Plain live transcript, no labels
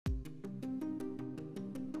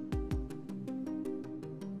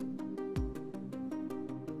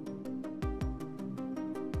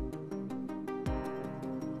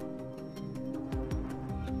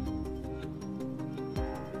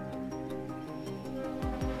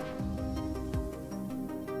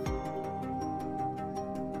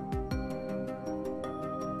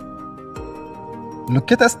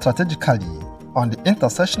Located strategically on the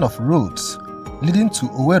intersection of roads leading to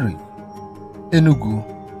Owerri, Enugu,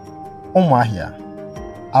 Umuahia,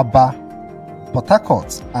 Abia, Port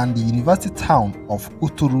Harcourt, and the university town of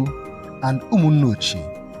Uturu and Nneochi,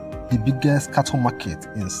 the biggest cattle market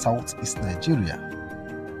in southeast Nigeria.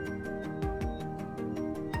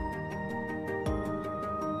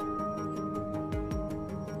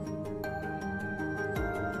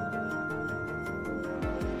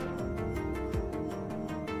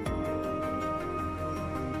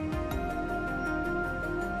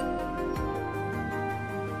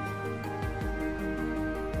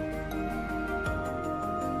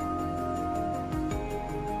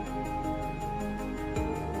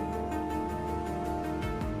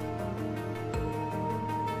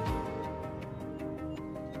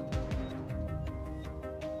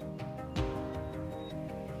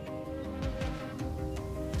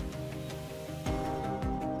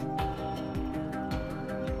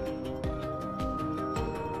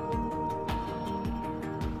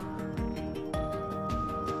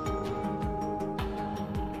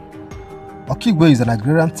 Okigwe is an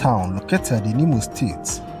agrarian town located in Imo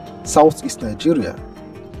State, southeast Nigeria.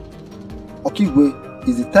 Okigwe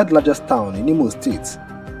is the third largest town in Imo State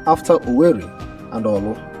after Owerri and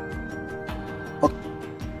Orlu.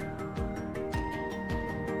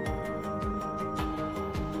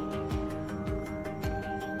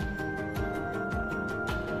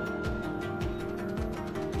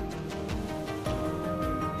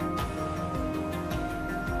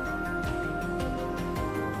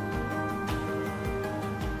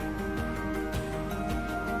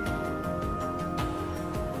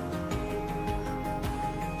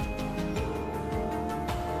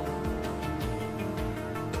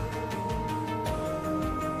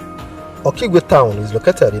 Okigwe town is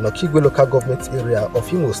located in Okigwe local government area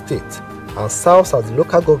of Imo State and serves as the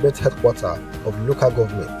local government headquarters of the local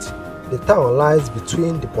government. The town lies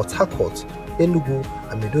between the Port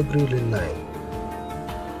Harcourt-Enugu-Maiduguri rail line.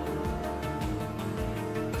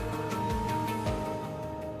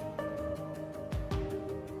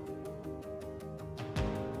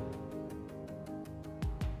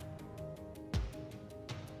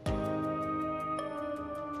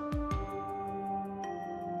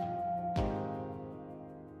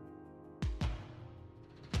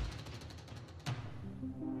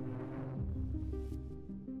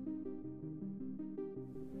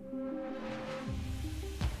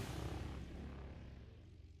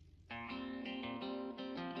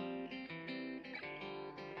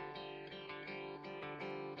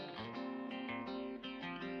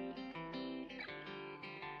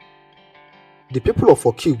 The people of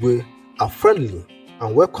Okigwe are friendly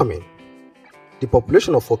and welcoming. The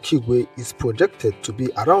population of Okigwe is projected to be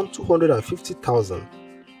around 250,000,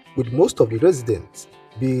 with most of the residents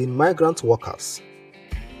being migrant workers.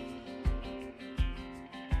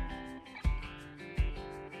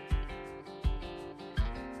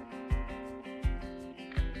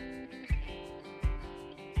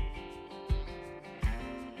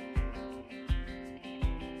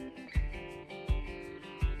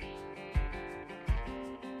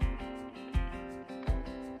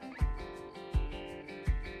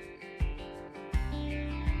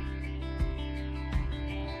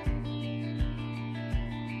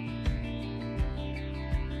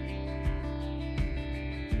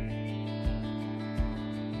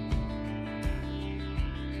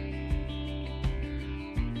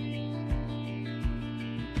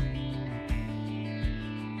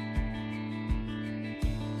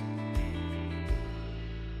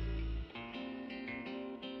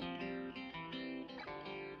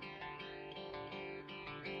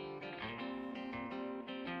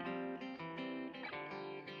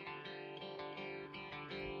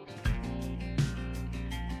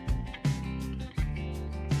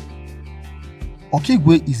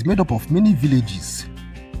 Okigwe is made up of many villages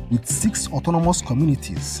with 6 autonomous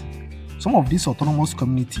communities. Some of these autonomous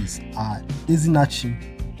communities are Ezinachi,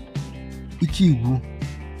 Ikigwu,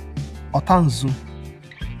 Otanzu,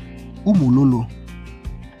 Umulolo,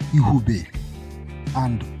 Ihube,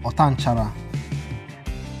 and Otanchara.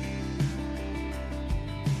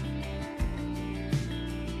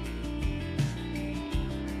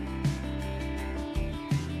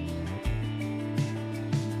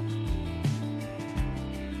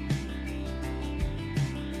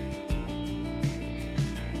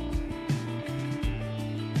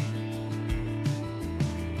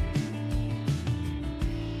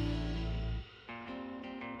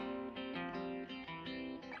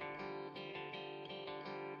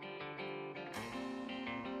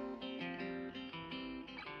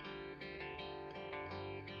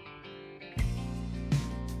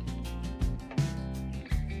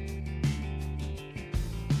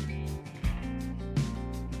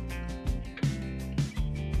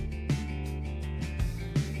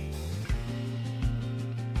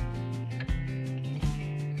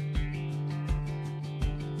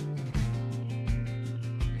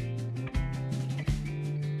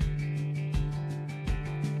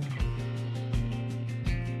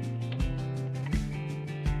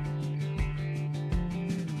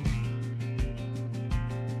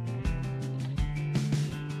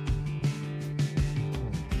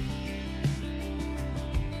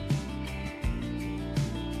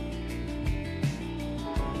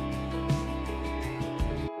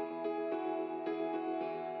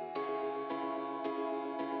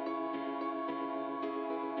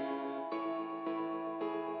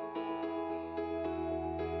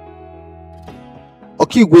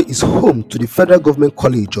 Okigwe is home to the Federal Government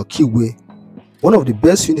College Okigwe, one of the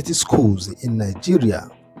best unity schools in Nigeria,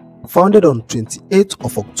 founded on 28th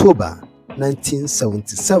of October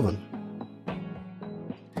 1977.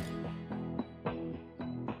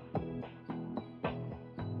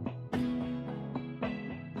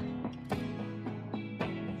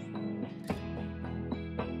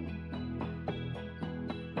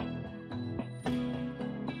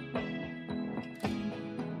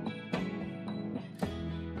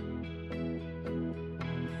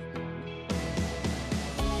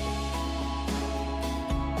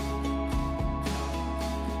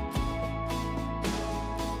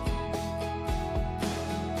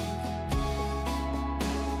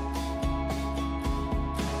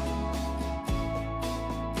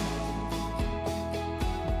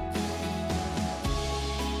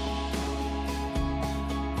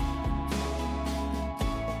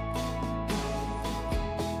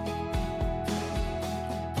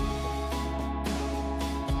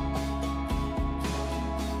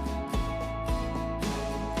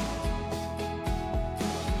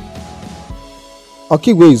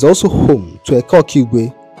 Okigwe is also home to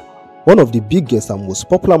Okigwe, one of the biggest and most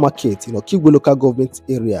popular markets in Okigwe local government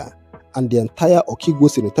area and the entire Okigwe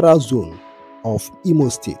senatorial zone of Imo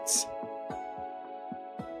State.